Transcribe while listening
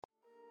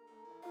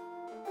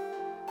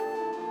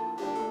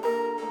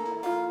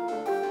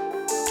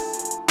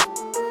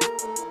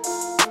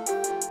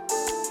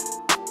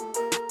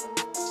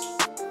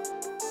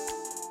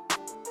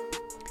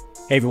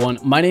Hey everyone,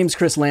 my name's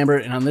Chris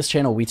Lambert, and on this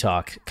channel we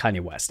talk Kanye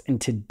West. And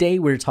today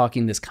we're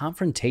talking this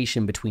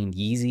confrontation between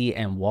Yeezy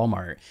and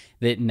Walmart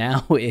that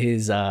now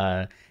is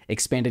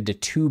expanded to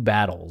two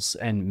battles,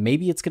 and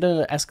maybe it's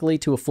gonna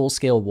escalate to a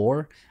full-scale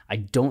war. I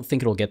don't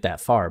think it'll get that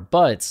far,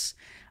 but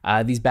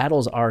these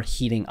battles are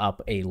heating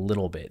up a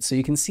little bit. So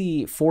you can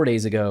see 6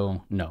 days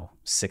ago,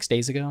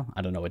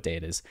 I don't know what day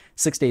it is,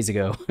 6 days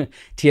ago,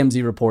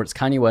 TMZ reports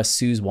Kanye West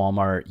sues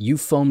Walmart. You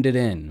foamed it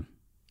in.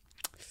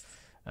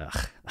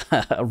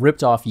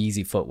 Ripped off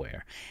Yeezy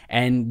footwear,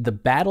 and the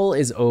battle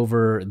is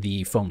over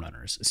the foam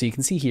runners. So you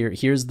can see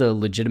here's the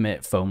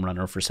legitimate foam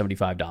runner for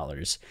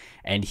 $75,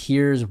 and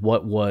here's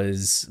what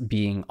was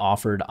being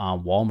offered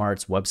on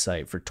Walmart's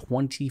website for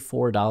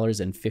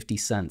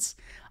 $24.50,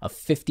 a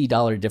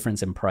 $50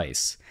 difference in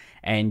price.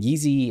 And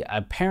Yeezy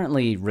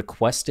apparently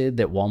requested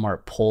that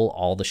Walmart pull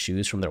all the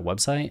shoes from their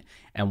website,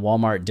 and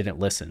Walmart didn't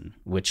listen,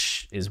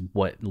 which is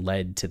what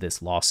led to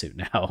this lawsuit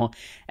now.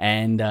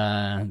 And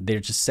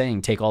they're just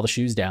saying, take all the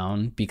shoes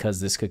down because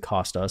this could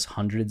cost us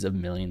hundreds of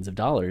millions of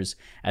dollars,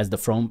 as the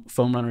foam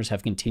runners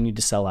have continued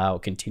to sell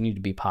out, continued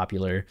to be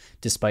popular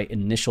despite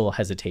initial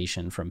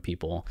hesitation from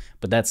people.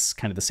 But that's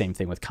kind of the same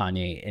thing with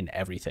Kanye and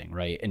everything,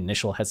 right?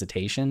 Initial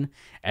hesitation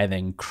and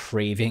then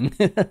craving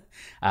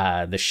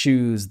the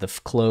shoes, the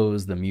clothes,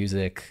 the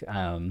music.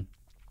 And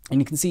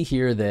you can see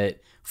here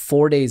that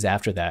 4 days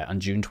after that, on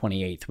June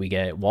 28th, we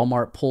get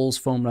Walmart pulls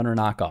foam runner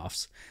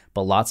knockoffs,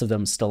 but lots of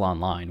them still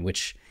online,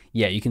 which,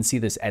 yeah, you can see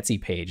this Etsy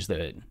page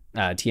that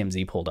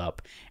TMZ pulled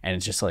up, and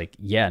it's just like,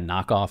 yeah,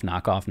 knockoff,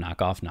 knockoff,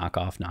 knockoff,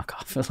 knockoff,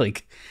 knockoff.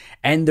 Like,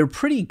 and they're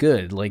pretty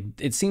good. Like,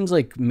 it seems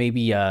like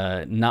maybe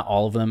not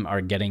all of them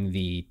are getting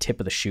the tip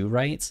of the shoe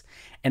right.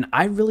 And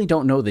I really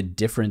don't know the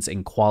difference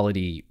in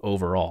quality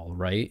overall,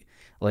 right?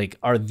 Like,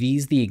 are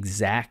these the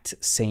exact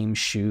same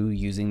shoe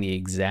using the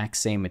exact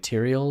same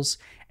materials,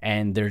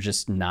 and they're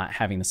just not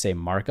having the same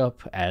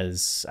markup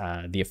as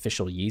the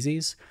official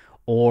Yeezys?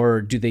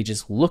 Or do they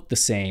just look the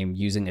same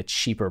using a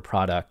cheaper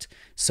product?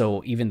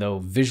 So even though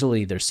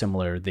visually they're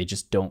similar, they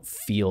just don't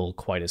feel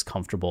quite as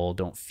comfortable,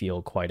 don't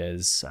feel quite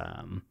as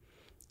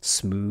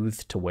smooth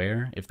to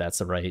wear, if that's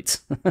the right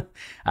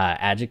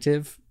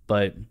adjective.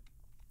 But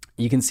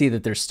you can see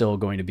that there's still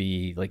going to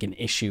be like an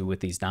issue with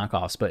these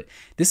knockoffs. But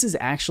this is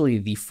actually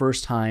the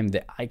first time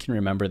that I can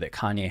remember that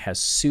Kanye has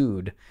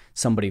sued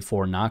somebody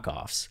for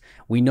knockoffs.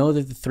 We know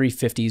that the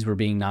 350s were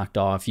being knocked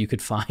off. You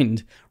could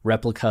find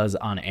replicas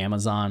on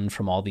Amazon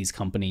from all these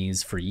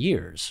companies for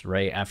years,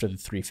 right? After the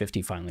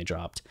 350 finally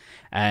dropped.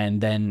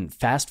 And then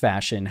fast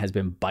fashion has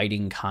been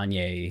biting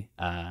Kanye,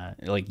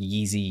 like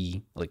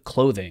Yeezy, like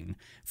clothing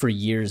for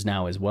years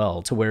now as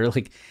well, to where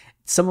like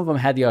some of them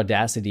had the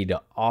audacity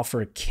to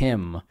offer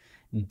Kim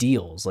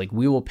deals. Like,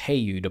 we will pay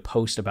you to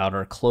post about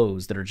our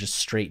clothes that are just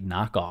straight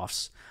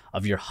knockoffs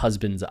of your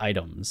husband's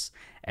items.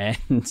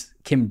 And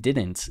Kim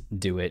didn't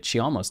do it. She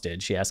almost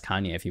did. She asked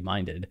Kanye if he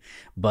minded.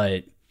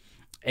 But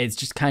it's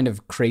just kind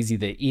of crazy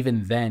that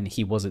even then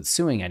he wasn't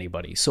suing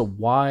anybody. So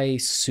why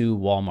sue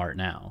Walmart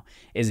now?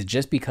 Is it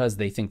just because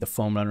they think the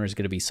foam runner is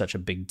going to be such a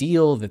big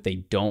deal that they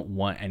don't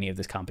want any of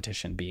this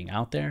competition being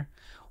out there?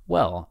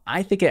 Well,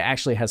 I think it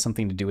actually has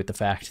something to do with the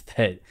fact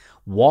that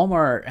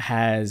Walmart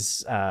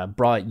has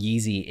brought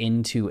Yeezy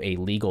into a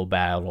legal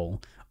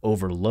battle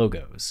over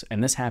logos,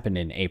 and this happened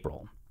in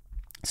April.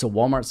 So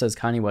Walmart says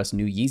Kanye West's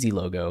new Yeezy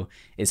logo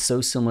is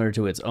so similar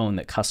to its own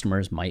that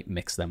customers might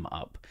mix them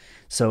up.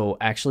 So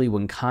actually,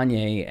 when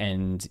Kanye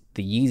and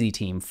the Yeezy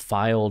team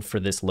filed for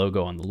this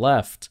logo on the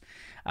left,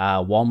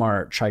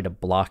 Walmart tried to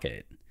block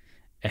it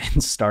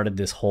and started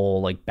this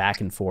whole like back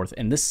and forth,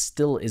 and this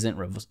still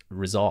isn't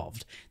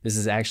resolved. This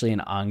is actually an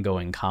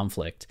ongoing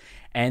conflict.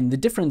 And the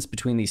difference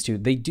between these two,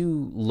 they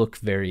do look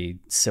very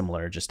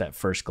similar just at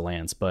first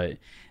glance, but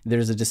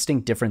there's a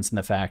distinct difference in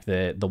the fact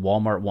that the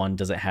Walmart one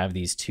doesn't have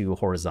these two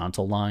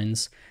horizontal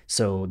lines.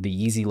 So the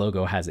Yeezy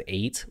logo has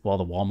 8, while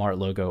the Walmart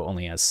logo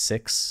only has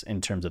 6 in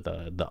terms of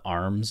the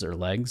arms or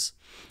legs.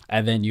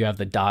 And then you have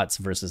the dots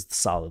versus the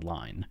solid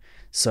line.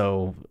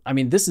 So, I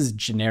mean, this is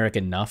generic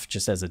enough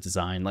just as a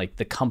design. Like,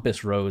 the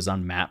compass rose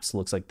on maps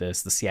looks like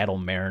this. The Seattle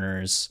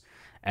Mariners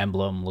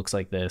emblem looks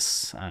like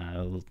this,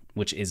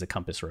 which is a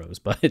compass rose.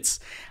 But it's,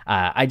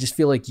 I just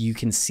feel like you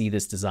can see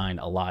this design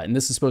a lot. And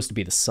this is supposed to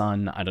be the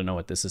sun. I don't know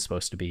what this is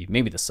supposed to be.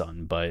 Maybe the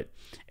sun, but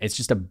it's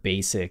just a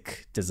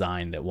basic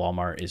design that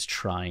Walmart is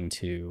trying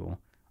to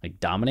like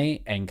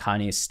dominate, and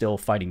Kanye is still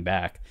fighting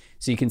back.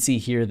 So you can see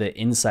here the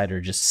Insider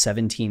just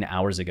 17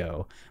 hours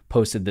ago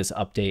posted this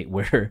update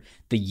where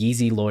the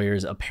Yeezy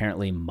lawyers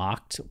apparently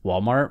mocked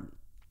Walmart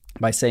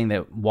by saying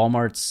that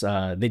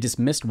they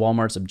dismissed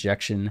Walmart's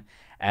objection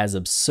as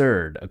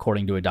absurd,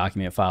 according to a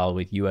document filed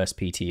with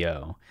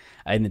USPTO.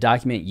 In the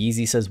document,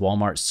 Yeezy says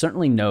Walmart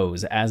certainly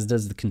knows, as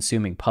does the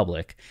consuming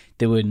public,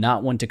 they would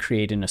not want to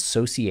create an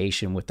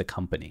association with the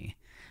company.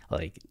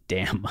 Like,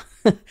 damn.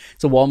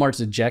 So Walmart's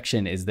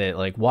objection is that,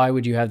 like, why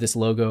would you have this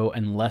logo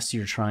unless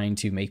you're trying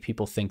to make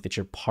people think that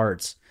you're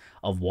part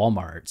of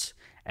Walmart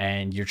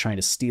and you're trying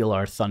to steal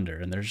our thunder?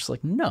 And they're just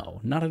like,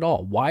 no, not at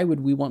all. Why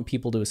would we want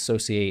people to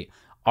associate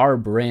our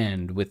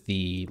brand with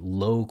the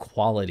low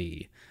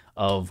quality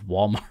of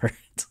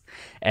Walmart.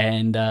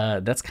 And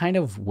that's kind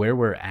of where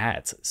we're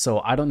at.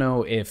 So I don't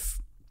know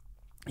if,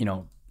 you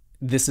know,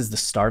 this is the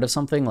start of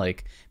something,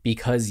 like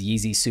because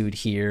Yeezy sued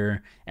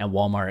here and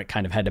Walmart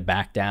kind of had to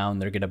back down,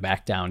 they're going to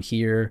back down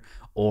here,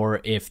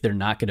 or if they're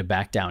not going to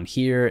back down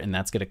here and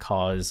that's going to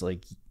cause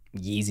like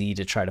Yeezy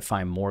to try to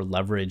find more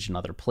leverage in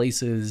other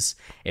places,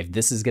 if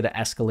this is going to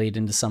escalate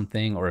into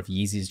something, or if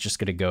Yeezy's just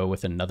going to go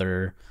with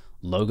another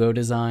logo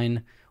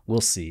design.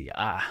 We'll see.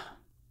 I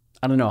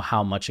don't know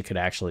how much it could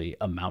actually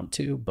amount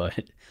to,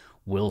 but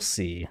we'll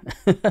see.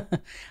 But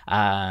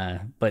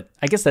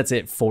I guess that's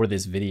it for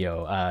this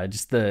video.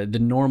 Just the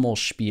normal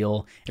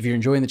spiel. If you're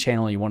enjoying the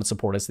channel and you want to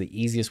support us,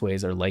 the easiest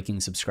ways are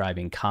liking,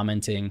 subscribing,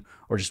 commenting,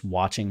 or just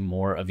watching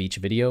more of each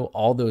video.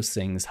 All those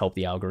things help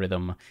the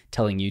algorithm,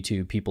 telling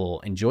YouTube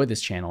people enjoy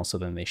this channel, so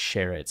then they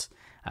share it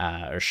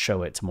or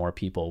show it to more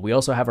people. We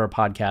also have our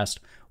podcast,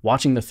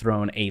 Watching the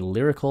Throne, a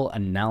lyrical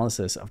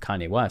analysis of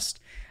Kanye West,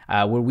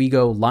 where we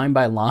go line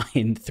by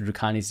line through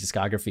Kanye's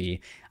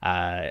discography,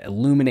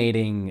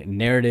 illuminating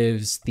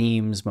narratives,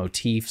 themes,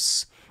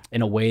 motifs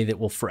in a way that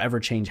will forever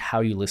change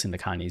how you listen to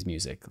Kanye's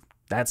music.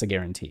 That's a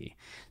guarantee.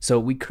 So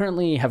we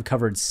currently have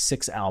covered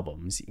 6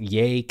 albums: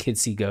 Yay,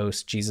 Kids See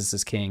Ghost, Jesus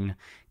is King,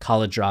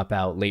 College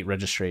Dropout, Late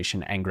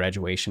Registration, and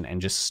Graduation,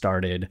 and just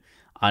started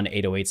on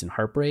 808s and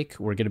Heartbreak.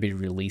 We're going to be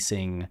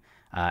releasing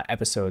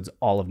episodes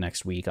all of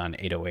next week on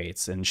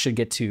 808s, and should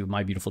get to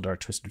My Beautiful Dark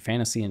Twisted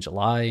Fantasy in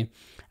July,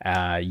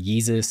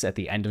 Yeezus at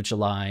the end of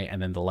July,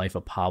 and then The Life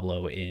of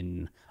Pablo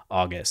in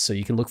August. So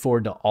you can look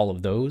forward to all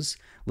of those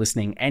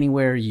listening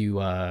anywhere you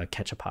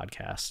catch a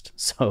podcast.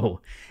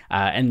 So,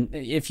 and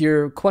if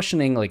you're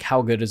questioning like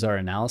how good is our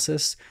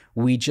analysis,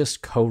 we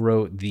just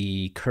co-wrote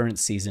the current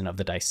season of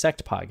the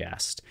Dissect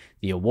podcast,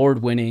 the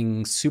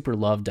award-winning, super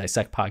loved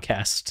Dissect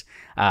podcast.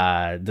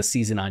 The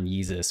season on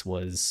Yeezus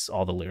was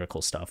all the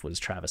lyrical stuff was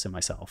Travis and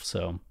myself.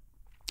 So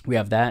we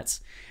have that.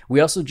 We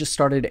also just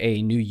started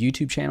a new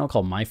YouTube channel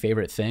called My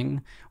Favorite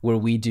Thing, where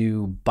we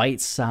do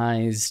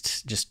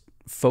bite-sized, just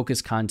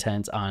focus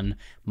content on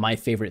my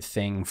favorite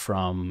thing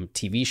from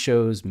TV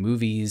shows,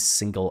 movies,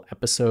 single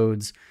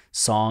episodes,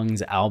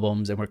 songs,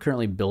 albums, and we're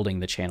currently building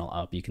the channel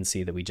up. You can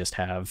see that we just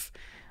have,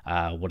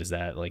 what is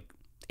that, like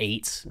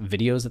 8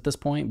 videos at this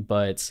point,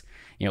 but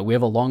you know, we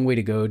have a long way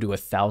to go to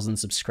 1,000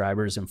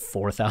 subscribers and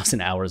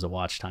 4,000 hours of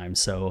watch time.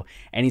 So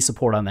any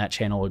support on that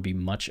channel would be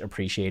much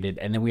appreciated.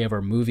 And then we have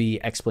our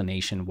movie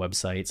explanation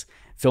website,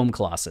 Film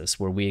Colossus,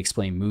 where we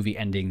explain movie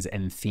endings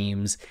and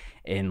themes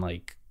in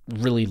like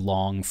really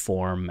long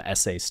form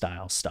essay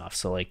style stuff.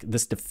 So like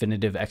this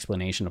definitive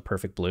explanation of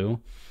Perfect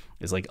Blue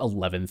is like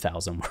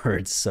 11,000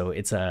 words. So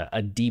it's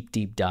a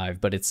deep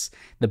dive, but it's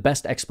the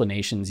best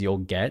explanations you'll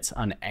get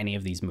on any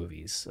of these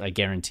movies. I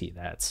guarantee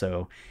that.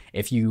 So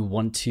if you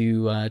want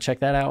to check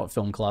that out,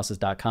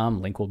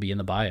 filmcolossus.com, link will be in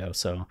the bio.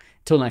 So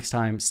till next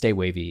time, stay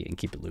wavy and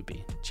keep it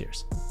loopy.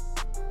 Cheers.